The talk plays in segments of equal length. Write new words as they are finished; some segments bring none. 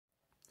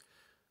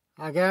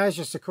Hi guys,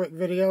 just a quick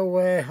video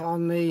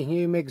on the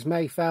new Migs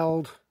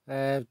Mayfield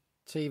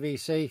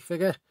TVC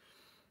figure.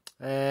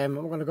 I'm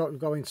not going to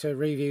go into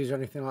reviews or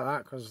anything like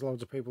that because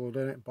loads of people are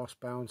doing it, Boss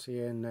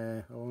Bounty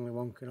and Only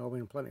One Can Open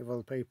and plenty of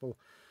other people.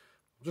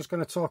 I'm just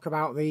going to talk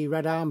about the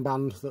red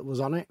armband that was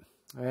on it,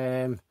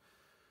 that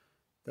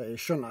it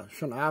shouldn't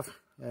have.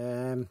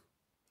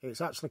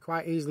 It's actually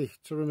quite easy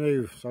to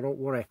remove, so don't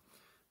worry.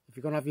 If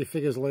you're going to have your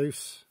figures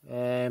loose,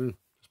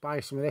 just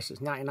buy some of this.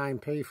 It's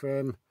 99p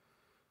from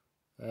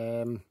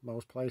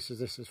most places.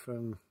 This is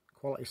from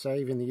Quality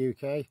Save in the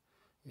UK.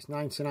 It's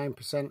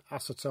 99%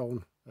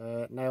 acetone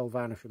nail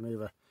varnish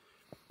remover.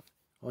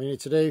 All you need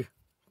to do,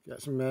 get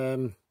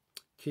some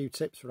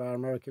Q-tips for our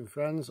American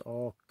friends,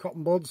 or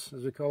cotton buds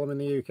as we call them in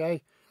the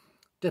UK.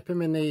 Dip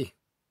them in the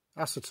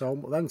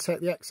acetone, but then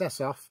take the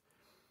excess off.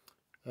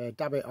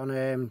 Dab it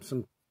on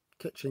some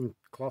kitchen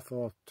cloth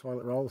or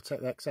toilet roll, take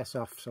the excess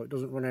off so it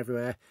doesn't run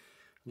everywhere,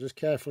 and just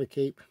carefully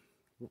keep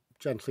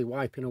gently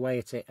wiping away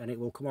at it and it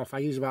will come off. I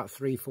use about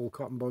 3 full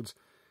cotton buds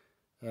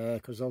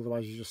because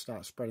otherwise you just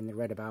start spreading the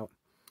red about,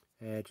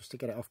 just to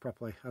get it off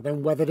properly. I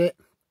then weathered it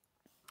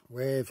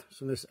with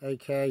some of this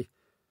AK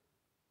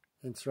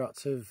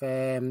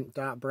interactive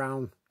dark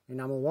brown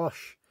enamel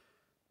wash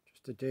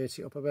just to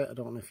dirty it up a bit. I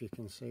don't know if you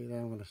can see there.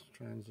 I'm going to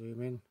try and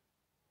zoom in.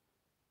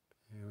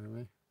 Bear with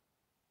me.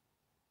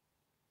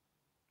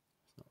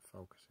 It's not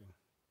focusing.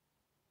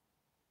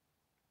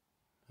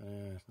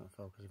 It's not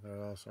focusing very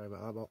well, sorry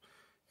about that, but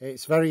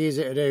it's very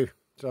easy to do.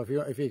 So if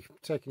you're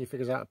taking your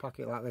figures out of the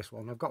packet like this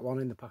one, I've got one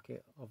in the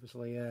packet,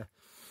 obviously.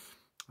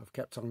 I've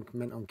kept on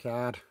mint on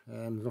card.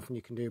 There's nothing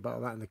you can do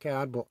about that in the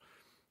card, but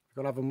if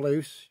you're going to have them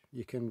loose,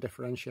 you can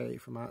differentiate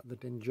it from the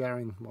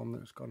Dinjarin one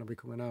that's going to be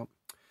coming out.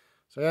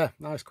 So yeah,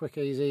 nice, quick,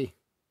 easy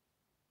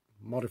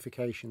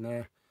modification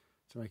there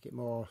to make it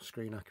more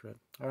screen accurate.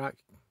 Alright,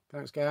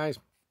 thanks guys,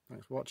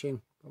 thanks for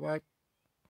watching, bye bye.